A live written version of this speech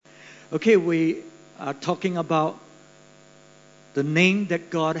Okay, we are talking about the name that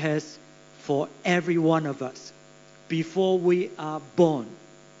God has for every one of us. Before we are born,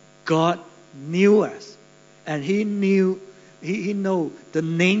 God knew us, and He know the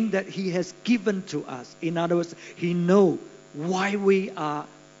name that He has given to us. In other words, He know why we are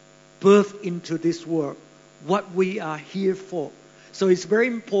birthed into this world, what we are here for. So it's very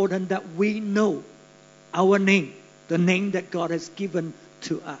important that we know our name, the name that God has given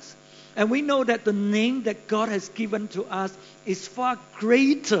to us. And we know that the name that God has given to us is far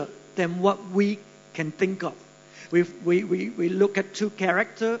greater than what we can think of. We look at two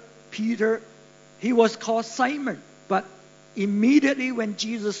characters. Peter, he was called Simon, but immediately when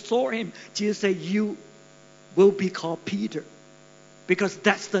Jesus saw him, Jesus said, "You will be called Peter," because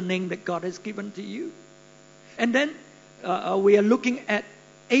that's the name that God has given to you. And then we are looking at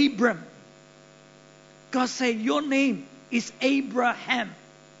Abram. God said, "Your name is Abraham."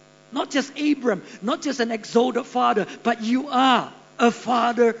 Not just Abram, not just an exalted father, but you are a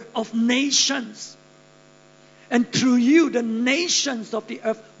father of nations. And through you, the nations of the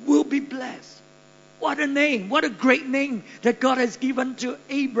earth will be blessed. What a name, what a great name that God has given to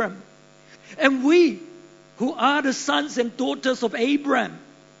Abram. And we, who are the sons and daughters of Abraham,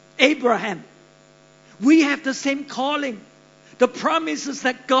 we have the same calling. The promises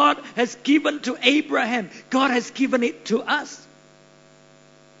that God has given to Abraham, God has given it to us.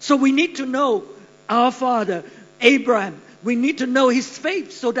 So we need to know our father, Abraham. We need to know his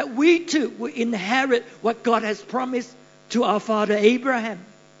faith so that we too will inherit what God has promised to our father Abraham.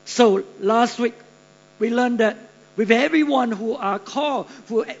 So last week we learned that with everyone who are called,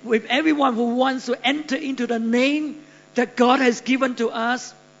 with everyone who wants to enter into the name that God has given to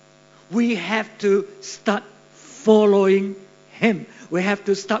us, we have to start following Him. We have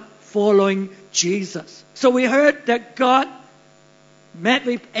to start following Jesus. So we heard that God met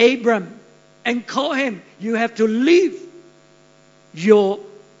with Abram and called him. You have to leave your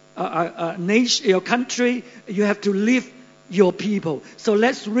nation, your country. You have to leave your people. So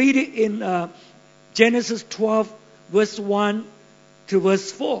let's read it in Genesis 12, verse 1 to verse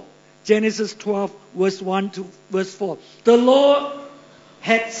 4. Genesis 12, verse 1 to verse 4. The Lord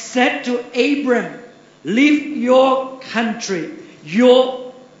had said to Abram, "Leave your country,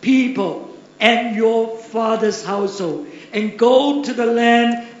 your people, and your father's household, and go to the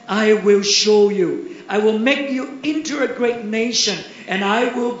land I will show you. I will make you into a great nation, and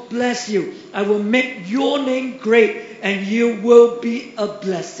I will bless you. I will make your name great, and you will be a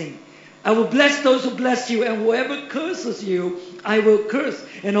blessing. I will bless those who bless you, and whoever curses you, I will curse.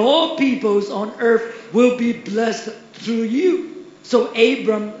 And all peoples on earth will be blessed through you." So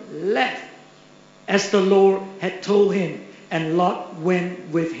Abram left as the Lord had told him, and Lot went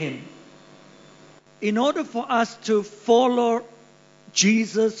with him. In order for us to follow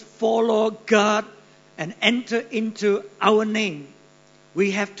Jesus, follow God, and enter into our name, we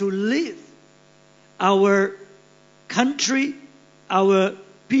have to leave our country, our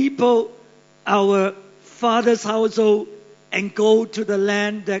people, our father's household, and go to the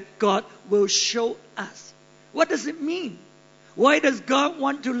land that God will show us. What does it mean? Why does God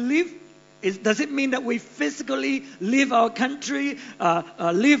want to leave? Does it mean that we physically leave our country,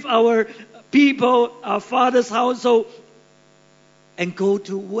 leave our people, our father's household, and go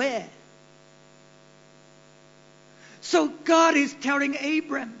to where? So God is telling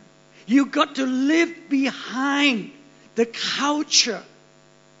Abram, you got to leave behind the culture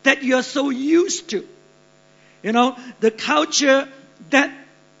that you're so used to. You know, the culture that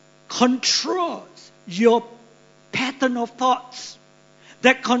controls your pattern of thoughts,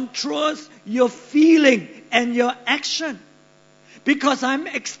 that controls your feeling and your action. Because I'm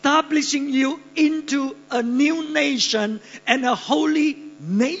establishing you into a new nation and a holy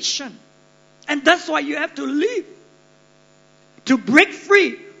nation. And that's why you have to leave. To break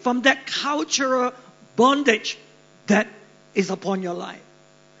free from that cultural bondage that is upon your life.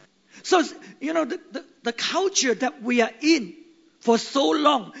 So, you know, the culture that we are in for so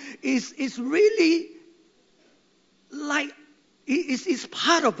long is really like, it's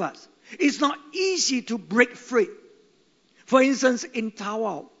part of us. It's not easy to break free. For instance, in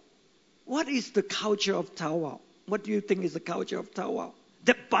Tawau, what is the culture of Tawau? What do you think is the culture of Tawau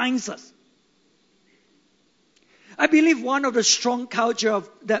that binds us? I believe one of the strong culture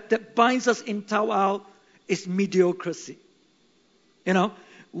that binds us in Tawau is mediocrity. You know,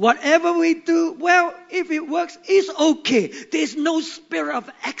 whatever we do, well, if it works, it's okay. There's no spirit of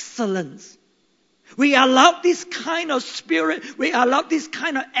excellence. We allow this kind of spirit, we allow this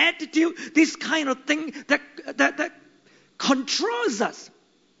kind of attitude, this kind of thing that controls us.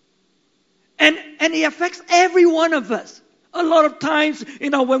 And it affects every one of us. A lot of times,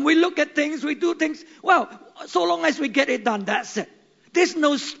 when we look at things, we do things, well, so long as we get it done, that's it. There's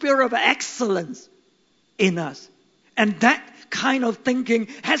no spirit of excellence in us. And that kind of thinking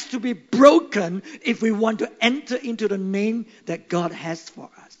has to be broken if we want to enter into the name that God has for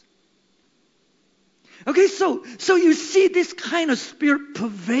us. Okay, so you see this kind of spirit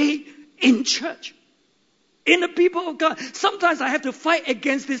pervade in church, in the people of God. Sometimes I have to fight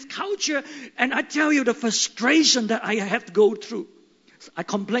against this culture, and I tell you the frustration that I have to go through. I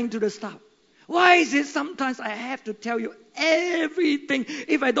complain to the staff. Why is it sometimes I have to tell you everything?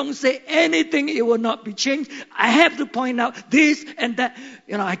 If I don't say anything, it will not be changed. I have to point out this and that.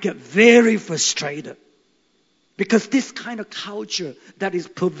 I get very frustrated because this kind of culture that is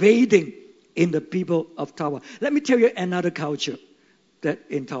pervading in the people of Tawa. Let me tell you another culture that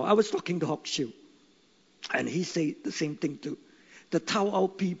in Tawa. I was talking to Hock Shiu, and he said the same thing too. The Tawa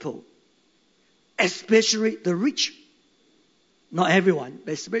people, especially the rich, not everyone,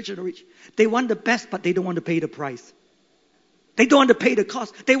 but especially the rich, they want the best, but they don't want to pay the price. They don't want to pay the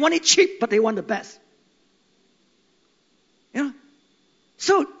cost. They want it cheap, but they want the best.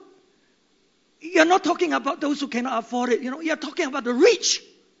 So you're not talking about those who cannot afford it. You're talking about the rich.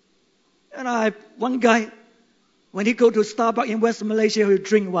 One guy, when he go to Starbucks in West Malaysia, he'll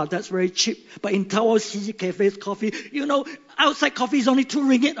drink, wow, that's very cheap. But in Tawau CCC Cafe's coffee, outside coffee is only 2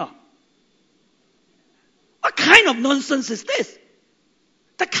 ringgit. What kind of nonsense is this?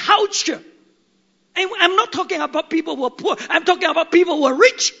 The culture. And I'm not talking about people who are poor. I'm talking about people who are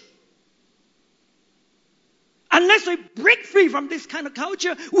rich. Unless we break free from this kind of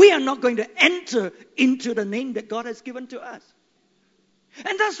culture, we are not going to enter into the name that God has given to us.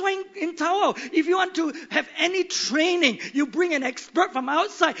 And that's why in Tawau, if you want to have any training, you bring an expert from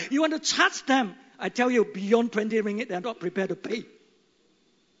outside, you want to charge them. I tell you, beyond 20 ringgit, they're not prepared to pay.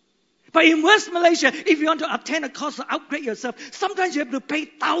 But in West Malaysia, if you want to obtain a course to upgrade yourself, sometimes you have to pay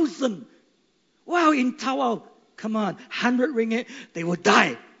 1,000. Wow, in Tawau, come on, 100 ringgit, they will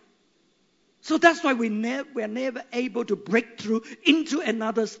die. So that's why we're never able to break through into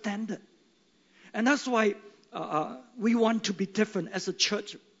another standard. And that's why we want to be different as a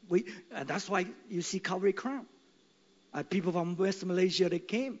church. That's why you see Calvary Crown. People from West Malaysia, they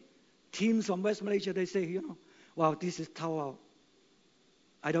came. Teams from West Malaysia, they say, wow, this is Tawau.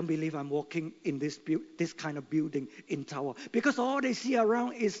 I don't believe I'm walking in this kind of building in Tawau. Because all they see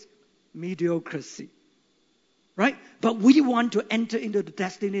around is mediocrity. Right? But we want to enter into the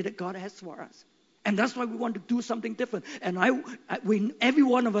destiny that God has for us. And that's why we want to do something different. And every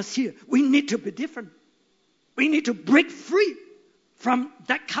one of us here, we need to be different. We need to break free from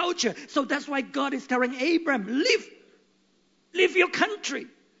that culture. So that's why God is telling Abraham, leave your country,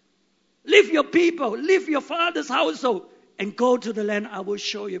 leave your people, leave your father's household, and go to the land I will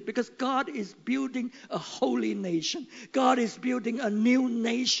show you. Because God is building a holy nation. God is building a new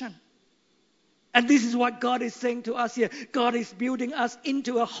nation. And this is what God is saying to us here. God is building us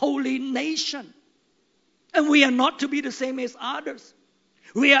into a holy nation. And we are not to be the same as others.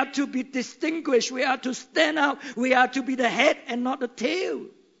 We are to be distinguished. We are to stand out. We are to be the head and not the tail.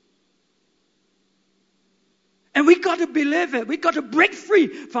 And we got to believe it. We got to break free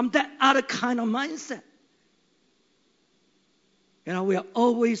from that other kind of mindset. We are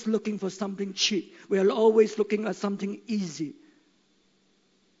always looking for something cheap. We are always looking at something easy.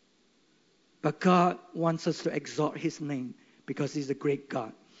 But God wants us to exalt His name because He's a great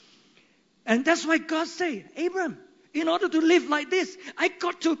God. And that's why God said, Abraham, in order to live like this, I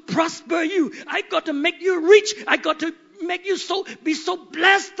got to prosper you. I got to make you rich. I got to make you be so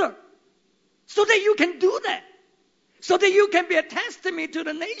blessed so that you can do that. So that you can be a testimony to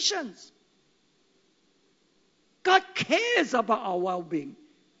the nations. God cares about our well-being.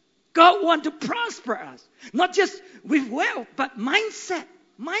 God wants to prosper us. Not just with wealth, but mindset.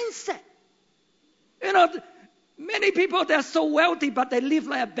 Many people, they're so wealthy, but they live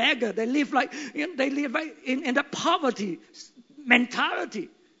like a beggar. They live like in the poverty mentality.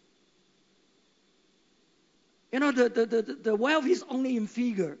 The wealth is only in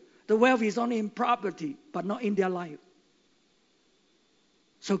figure. The wealth is only in property, but not in their life.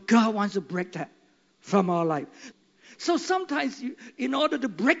 So God wants to break that from our life. So sometimes, in order to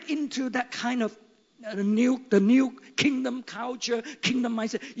break into that kind of the new kingdom culture, kingdom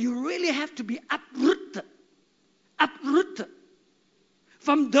mindset, you really have to be uprooted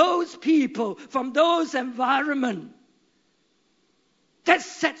from those people, from those environments that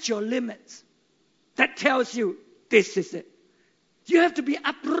sets your limits, that tells you this is it. You have to be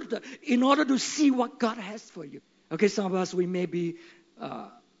uprooted in order to see what God has for you. Okay, some of us, we may be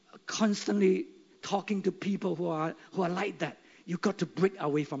constantly talking to people who are like that. You got to break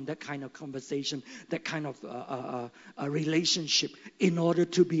away from that kind of conversation, that kind of a relationship in order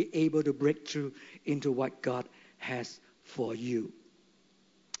to be able to break through into what God has for you.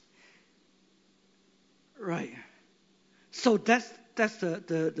 Right. So that's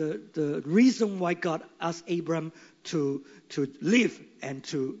the reason why God asked Abram to live and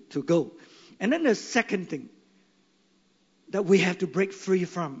to go. And then the second thing that we have to break free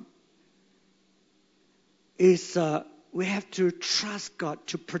from is we have to trust God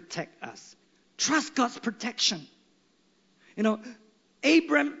to protect us. Trust God's protection. You know,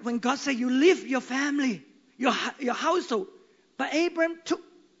 Abram, when God said, you leave your family, your household. But Abram took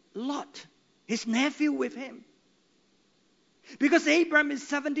Lot, his nephew, with him. Because Abram is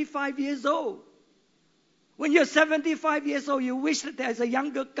 75 years old. When you're 75 years old, you wish that there's a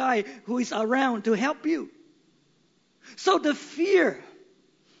younger guy who is around to help you. So the fear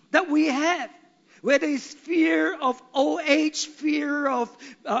that we have, whether it's fear of old age, fear of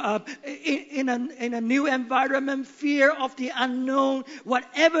in a new environment, fear of the unknown,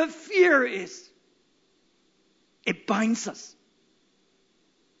 whatever fear is, it binds us.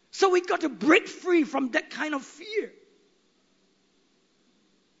 So we got to break free from that kind of fear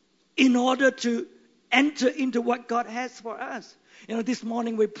in order to enter into what God has for us. You know, this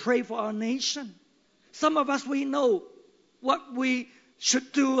morning we pray for our nation. Some of us, we know what we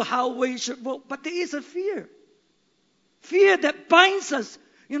should do, how we should vote, but there is a fear. Fear that binds us.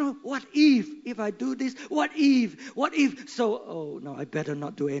 You know, what if I do this? What if? So, oh no, I better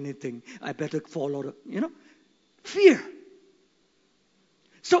not do anything. I better follow fear.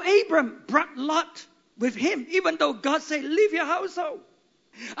 So Abram brought Lot with him, even though God said, leave your household.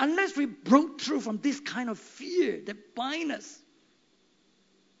 Unless we broke through from this kind of fear that binds us,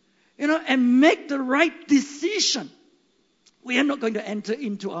 and make the right decision, we are not going to enter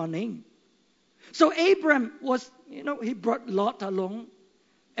into our name. So Abram was, he brought Lot along,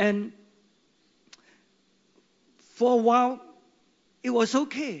 and for a while, it was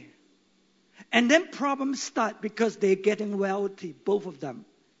okay. And then problems start because they're getting wealthy, both of them.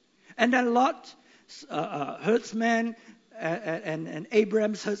 And then Lot's herdsman and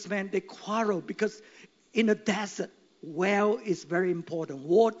Abram's herdsman, they quarrel because in the desert, well is very important.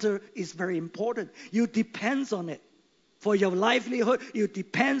 Water is very important. You depend on it for your livelihood. You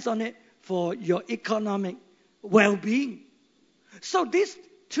depend on it for your economic well-being. So these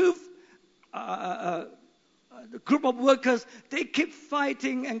two group of workers, they keep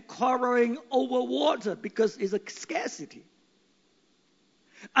fighting and quarreling over water because it's a scarcity.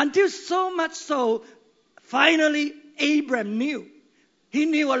 Until so much so, finally, Abram knew. He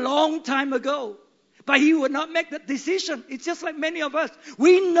knew a long time ago. But he would not make that decision. It's just like many of us.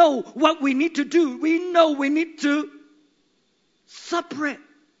 We know what we need to do. We know we need to separate.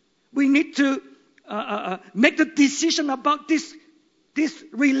 We need to make the decision about this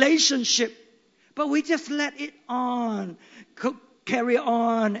relationship. But we just let it on, carry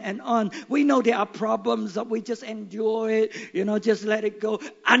on and on. We know there are problems, but we just enjoy it, just let it go.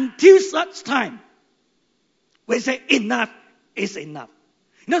 Until such time, we say enough is enough.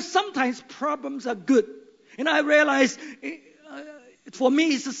 Sometimes problems are good. I realize for me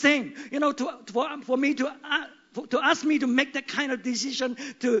it's the same. For me to ask me to make that kind of decision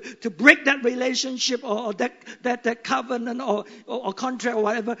to break that relationship or that covenant or contract or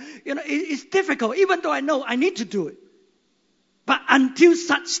whatever, it's difficult. Even though I know I need to do it, but until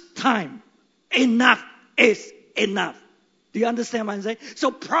such time, enough is enough. Do you understand what I'm saying?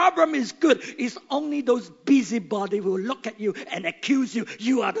 So problem is good. It's only those busybody who look at you and accuse you.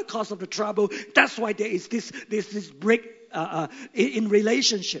 You are the cause of the trouble. That's why there is this break in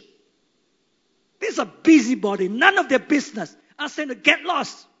relationship. These are busybody. None of their business. Ask them to get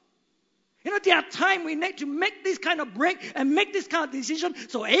lost. There are times we need to make this kind of break and make this kind of decision.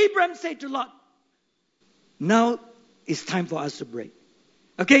 So Abraham said to Lot, now it's time for us to break.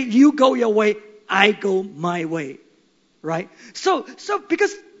 Okay, you go your way, I go my way. Right? So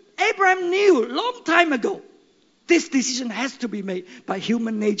because Abraham knew long time ago, this decision has to be made. But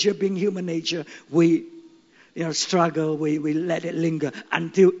human nature, being human nature, we struggle, we let it linger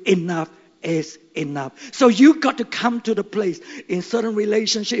until enough is enough. So you got to come to the place in certain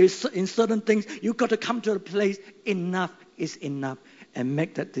relationships, in certain things, you got to come to the place enough is enough and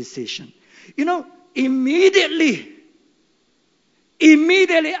make that decision. Immediately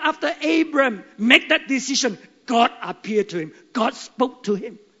after Abraham made that decision, God appeared to him. God spoke to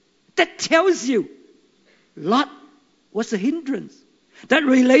him. That tells you Lot was a hindrance. That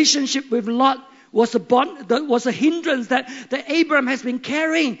relationship with Lot was a hindrance that Abraham has been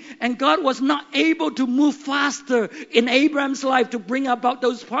carrying. And God was not able to move faster in Abraham's life to bring about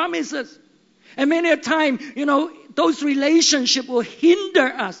those promises. And many a time, those relationships will hinder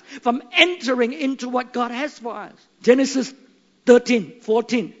us from entering into what God has for us. Genesis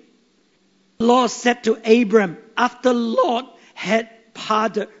 13:14. The Lord said to Abram, after Lot had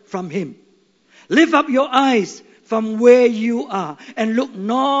parted from him, lift up your eyes from where you are and look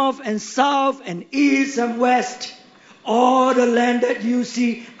north and south and east and west. All the land that you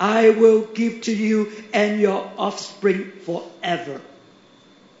see, I will give to you and your offspring forever.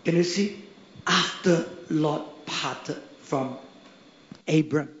 Can you see? After Lot parted from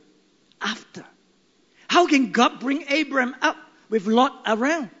Abram. After. How can God bring Abram up with Lot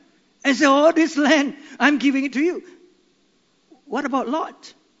around and say, oh, this land, I'm giving it to you? What about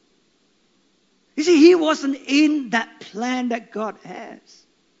Lot? You see, he wasn't in that plan that God has.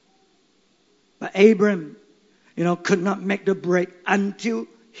 But Abram, could not make the break until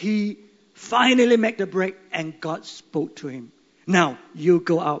he finally made the break and God spoke to him. Now, you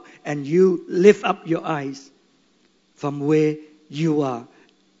go out and you lift up your eyes from where you are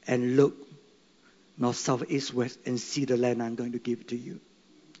and look north, south, east, west and see the land I'm going to give to you.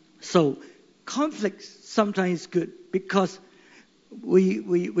 So, conflict sometimes is good because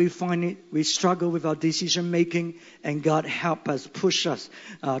we find it, we struggle with our decision making and God help us, push us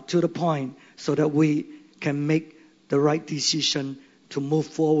to the point so that we can make the right decision to move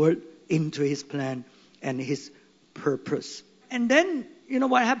forward into His plan and His purpose. And then, you know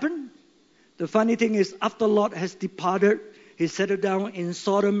what happened? The funny thing is, after Lot has departed, he settled down in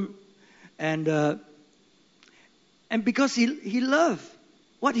Sodom, and because he loved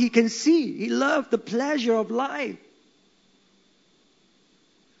what he can see, he loved the pleasure of life.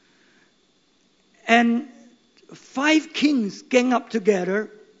 And 5 kings gang up together.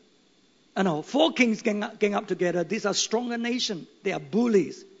 4 kings gang up together. These are stronger nations. They are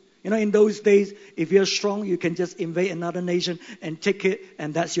bullies. In those days, if you're strong, you can just invade another nation and take it,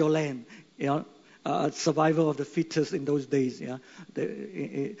 and that's your land. Survival of the fittest in those days.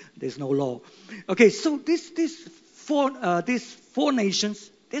 There's no law. Okay, so these 4 nations,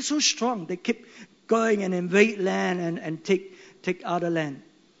 they're so strong. They keep going and invade land and take other land.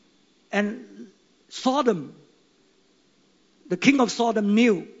 And Sodom, the king of Sodom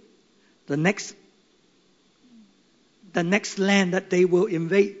knew the next land that they will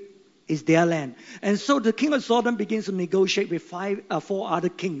invade is their land. And so the king of Sodom begins to negotiate with 4 other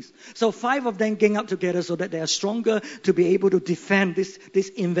kings. So 5 of them gang up together so that they are stronger to be able to defend these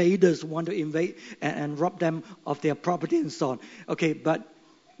invaders who want to invade and rob them of their property and so on. Okay,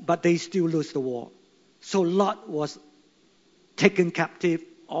 but they still lose the war. So Lot was taken captive,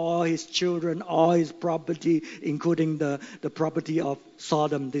 all his children, all his property, including the property of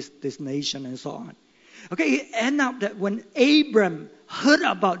Sodom, this nation and so on. Okay, it ended up that when Abram heard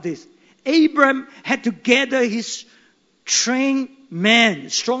about this, Abram had to gather his trained men,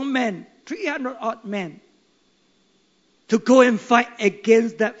 strong men, 300 odd men, to go and fight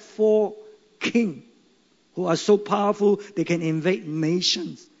against that 4 kings who are so powerful they can invade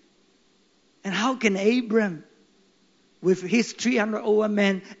nations. And how can Abram, with his 300 over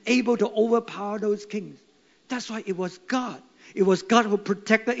men, able to overpower those kings? That's why it was God. It was God who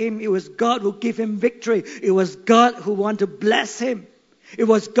protected him. It was God who gave him victory. It was God who wanted to bless him. It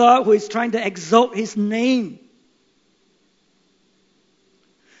was God who is trying to exalt His name.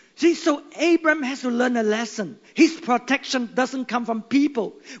 See, so Abram has to learn a lesson. His protection doesn't come from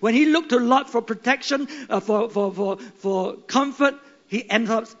people. When he looked to Lot for protection, for comfort, he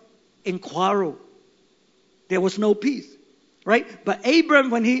ended up in quarrel. There was no peace, right? But Abram,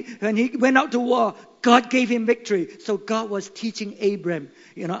 when he went out to war, God gave him victory. So God was teaching Abram,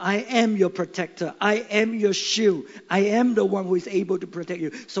 I am your protector. I am your shield. I am the one who is able to protect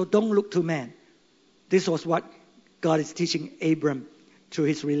you. So don't look to man. This was what God is teaching Abram through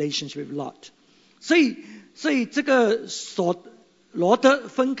his relationship with Lot. 所以这个罗德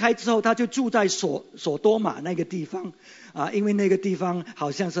分开之后，他就住在所多玛那个地方因为那个地方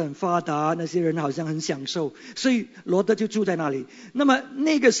好像是很发达，那些人好像很享受，所以罗德就住在那里。那么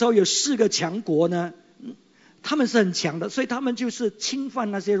那个时候有4个强国呢，他们是很强的，所以他们就是侵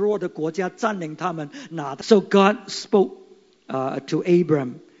犯那些弱的国家，占领他们拿的。So God spoke to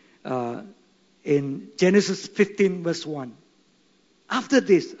Abram in Genesis 15 verse 1. After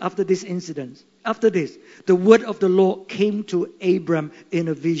this incident, the word of the Lord came to Abram in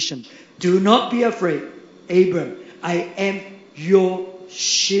a vision. Do not be afraid, Abram. I am your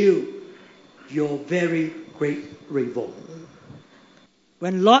shield, your very great reward.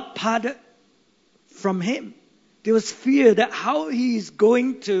 When Lot parted from him, there was fear that how he is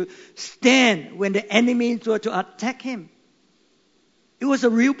going to stand when the enemies were to attack him. It was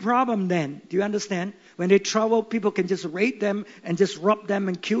a real problem then. Do you understand? When they travel, people can just raid them and just rob them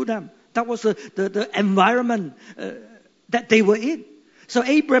and kill them. That was the environment that they were in. So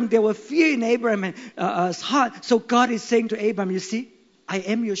Abraham, there was fear in Abraham's heart. So God is saying to Abraham, you see, I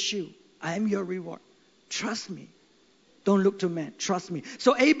am your shield. I am your reward. Trust me. Don't look to man. Trust me.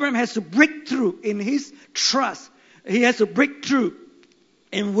 So Abraham has to break through in his trust. He has to break through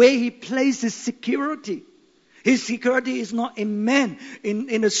in where he places security. His security is not in man,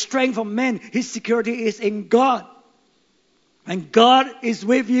 in the strength of man. His security is in God. And God is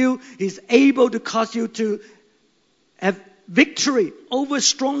with you. He's able to cause you to have victory over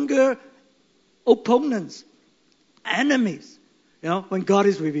stronger opponents, enemies, when God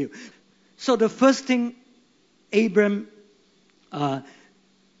is with you. So the first thing Abraham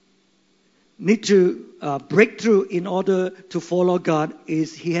need to break through in order to follow God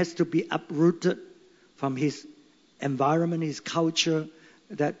is he has to be uprooted from his environment, his culture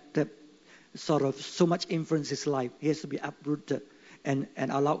that sort of so much influence his life. He has to be uprooted and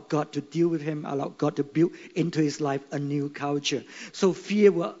allow God to deal with him, allow God to build into his life a new culture. So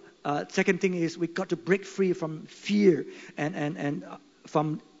fear will, second thing is we got to break free from fear and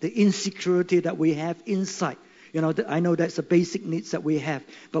from the insecurity that we have inside. I know that's the basic needs that we have,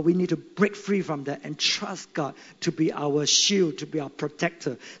 but we need to break free from that and trust God to be our shield, to be our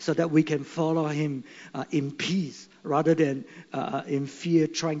protector, so that we can follow him in peace rather than in fear,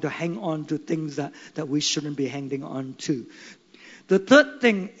 trying to hang on to things that we shouldn't be hanging on to. The third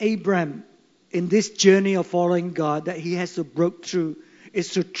thing Abraham, in this journey of following God, that he has to break through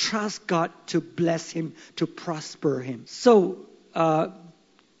is to trust God to bless him, to prosper him. So,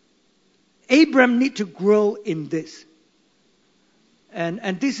 Abraham need to grow in this.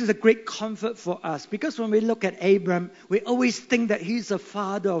 And this is a great comfort for us, because when we look at Abraham, we always think that he's a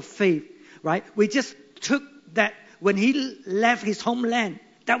father of faith, right? We just took that when he left his homeland,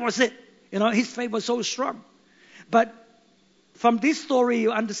 that was it. His faith was so strong. But from this story,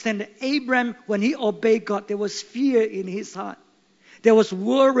 you understand that Abraham, when he obeyed God, there was fear in his heart. There was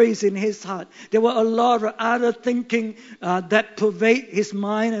worries in his heart. There were a lot of other thinking that pervade his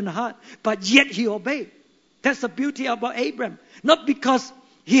mind and heart. But yet he obeyed. That's the beauty about Abraham. Not because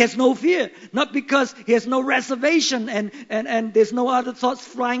he has no fear. Not because he has no reservation and there's no other thoughts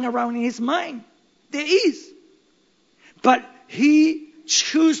flying around in his mind. There is. But he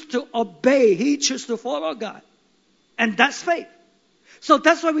chose to obey. He chose to follow God. And that's faith. So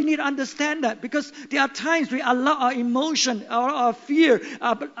that's why we need to understand that, because there are times we allow our emotion, our fear,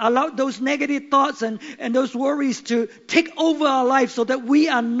 allow those negative thoughts and those worries to take over our life so that we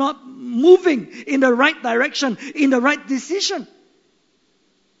are not moving in the right direction, in the right decision.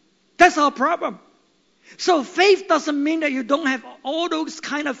 That's our problem. So faith doesn't mean that you don't have all those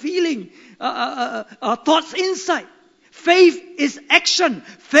kind of feeling, thoughts inside. Faith is action.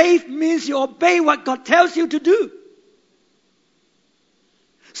 Faith means you obey what God tells you to do.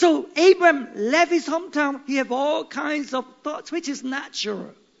 So Abraham left his hometown. He had all kinds of thoughts, which is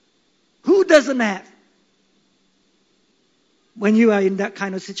natural. Who doesn't have? When you are in that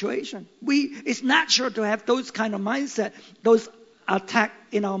kind of situation, it's natural to have those kind of mindset, those attack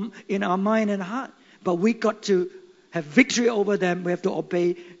in our mind and heart. But we got to have victory over them. We have to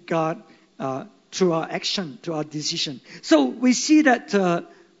obey God through our action, through our decision. So we see that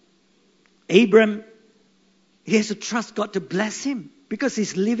Abraham, he has to trust God to bless him. Because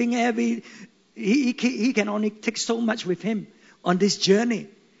he's living he can only take so much with him on this journey.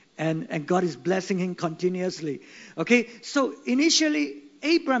 And God is blessing him continuously. Okay, so initially,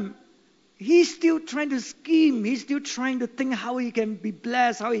 Abraham, he's still trying to scheme. He's still trying to think how he can be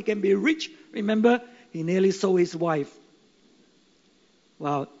blessed, how he can be rich. Remember, he nearly sold his wife.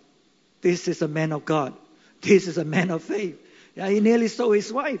 Wow, this is a man of God. This is a man of faith. Yeah, he nearly sold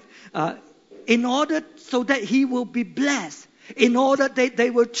his wife in order so that he will be blessed. In order that they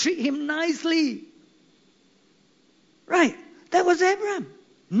will treat him nicely. Right. That was Abraham.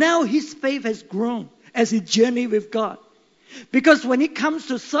 Now his faith has grown as he journeyed with God. Because when it comes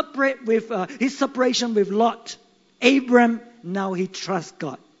to his separation with Lot, Abraham, now he trusts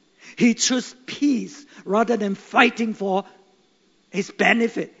God. He chose peace rather than fighting for his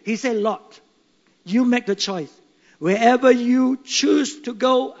benefit. He said, Lot, you make the choice. Wherever you choose to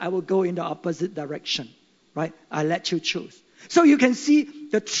go, I will go in the opposite direction. Right? I let you choose. So you can see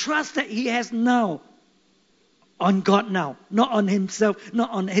the trust that he has now on God now, not on himself, not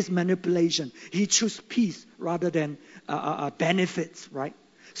on his manipulation. He chose peace rather than benefits, right?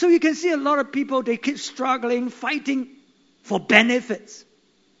 So you can see a lot of people, they keep struggling, fighting for benefits.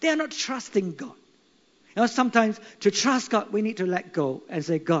 They are not trusting God. Sometimes to trust God, we need to let go and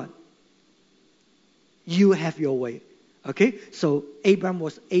say, God, you have your way. Okay, so Abraham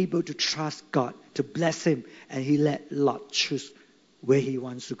was able to trust God to bless him, and he let Lot choose where he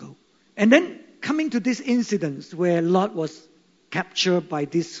wants to go. And then coming to this incident where Lot was captured by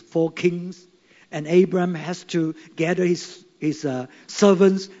these 4 kings, and Abraham has to gather his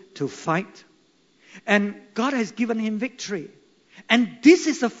servants to fight. And God has given him victory. And this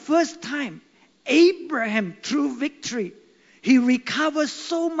is the first time Abraham, through victory, he recovers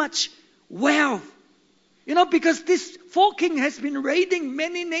so much wealth. Because this 4 king has been raiding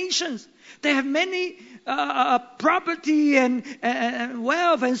many nations. They have many property and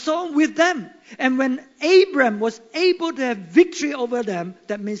wealth and so on with them. And when Abraham was able to have victory over them,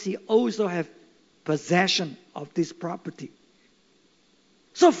 that means he also have possession of this property.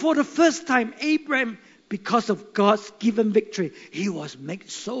 So for the first time, Abraham, because of God's given victory, he was made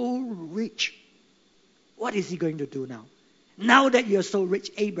so rich. What is he going to do now? Now that you're so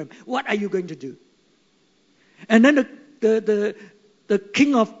rich, Abraham, what are you going to do? And then the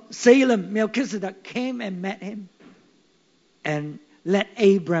king of Salem, Melchizedek, came and met him and let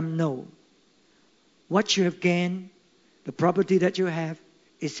Abraham know what you have gained, the property that you have,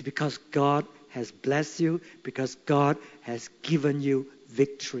 is because God has blessed you, because God has given you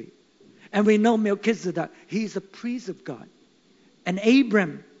victory. And we know Melchizedek, he is a priest of God. And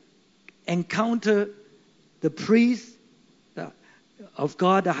Abraham encountered the priest of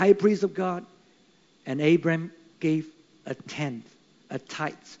God, the high priest of God, and Abraham gave a tenth, a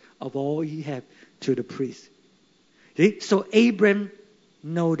tithe of all he had to the priest. See? So Abraham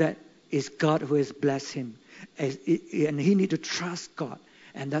know that it's God who has blessed him, and he need to trust God,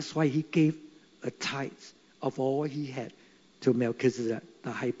 and that's why he gave a tithe of all he had to Melchizedek,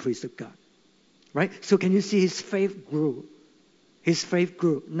 the high priest of God. Right? So can you see his faith grew? His faith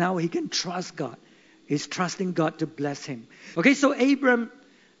grew. Now he can trust God. He's trusting God to bless him. Okay, so Abraham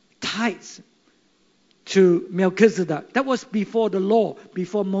tithes to Melchizedek. That was before the law,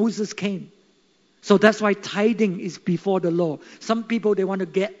 before Moses came. So that's why tithing is before the law. Some people, they want to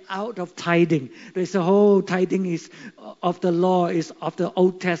get out of tithing. They say, oh, tithing is of the law, is of the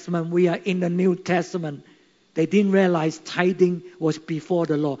Old Testament. We are in the New Testament. They didn't realize tithing was before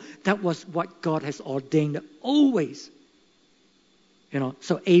the law. That was what God has ordained always.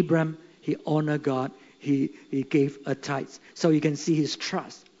 So Abraham, he honored God. He gave a tithe. So you can see his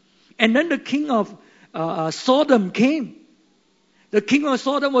trust. And then the king of Sodom came. The king of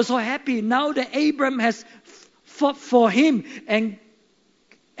Sodom was so happy now that Abraham has fought for him and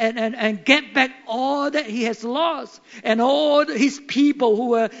get back all that he has lost and all his people who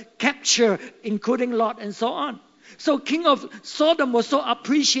were captured, including Lot and so on. So king of Sodom was so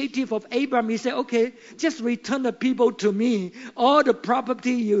appreciative of Abraham. He said, okay, just return the people to me. All the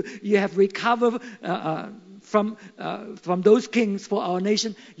property you have recovered from those kings for our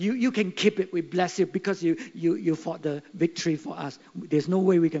nation, you can keep it. We bless you because you fought the victory for us. There's no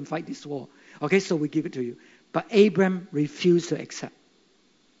way we can fight this war. Okay, so we give it to you. But Abraham refused to accept.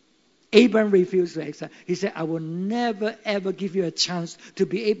 Abraham refused to accept. He said, I will never ever give you a chance to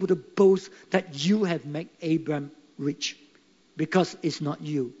be able to boast that you have made Abraham rich. Because it's not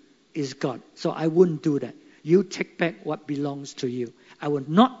you, it's God. So I wouldn't do that. You take back what belongs to you. I will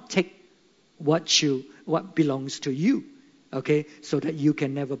not take what belongs to you. Okay? So that you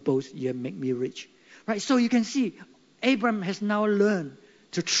can never boast, you make me rich. Right? So you can see, Abraham has now learned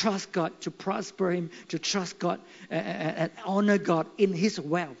to trust God, to prosper him, to trust God and honor God in his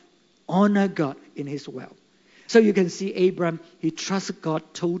wealth. Honor God in his wealth. So you can see Abraham, he trusted God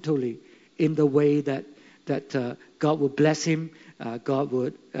totally in the way that God would bless him, God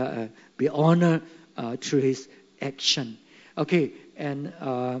would be honored through his action. Okay, and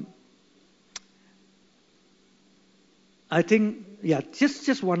I think,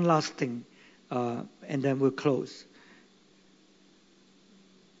 just one last thing, and then we'll close.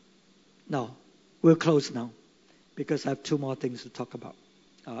 No, we'll close now, because I have 2 more things to talk about.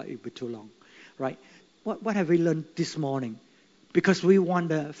 It will be too long, right? What have we learned this morning? Because we want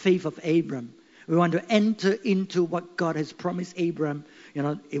the faith of Abraham. We want to enter into what God has promised Abraham.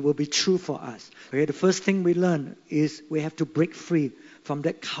 It will be true for us. Okay, the first thing we learn is we have to break free from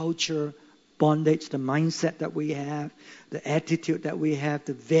that culture bondage, the mindset that we have, the attitude that we have,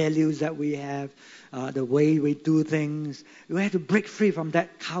 the values that we have, the way we do things. We have to break free from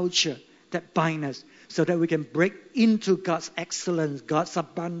that culture that binds us, so that we can break into God's excellence, God's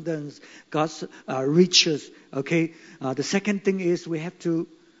abundance, God's riches. Okay. The second thing is we have to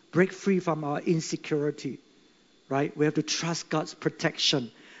break free from our insecurity. Right. We have to trust God's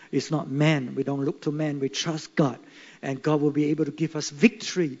protection. It's not man. We don't look to man. We trust God, and God will be able to give us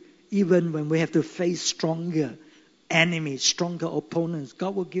victory even when we have to face stronger enemies, stronger opponents.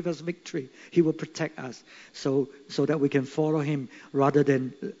 God will give us victory. He will protect us so that we can follow him rather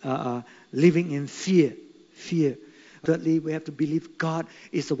than living in fear. Thirdly, we have to believe God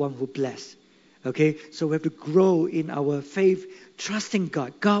is the one who blesses. Okay, so we have to grow in our faith, trusting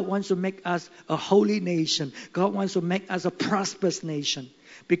God. God wants to make us a holy nation. God wants to make us a prosperous nation.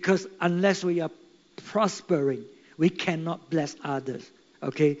 Because unless we are prospering, we cannot bless others.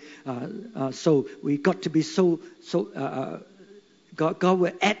 Okay, so we got to be God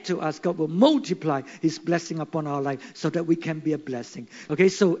will add to us. God will multiply His blessing upon our life so that we can be a blessing. Okay,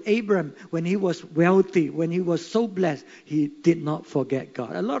 so Abraham, when he was wealthy, when he was so blessed, he did not forget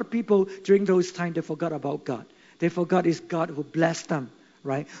God. A lot of people during those times, they forgot about God. They forgot it's God who blessed them,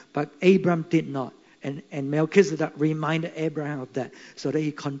 right? But Abraham did not. And Melchizedek reminded Abraham of that so that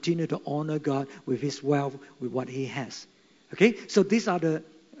he continued to honor God with his wealth, with what he has. Okay, so these are the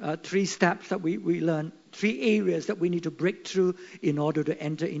 3 steps that we learn, 3 areas that we need to break through in order to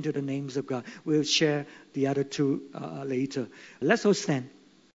enter into the names of God. We'll share the other 2 later. Let's all stand.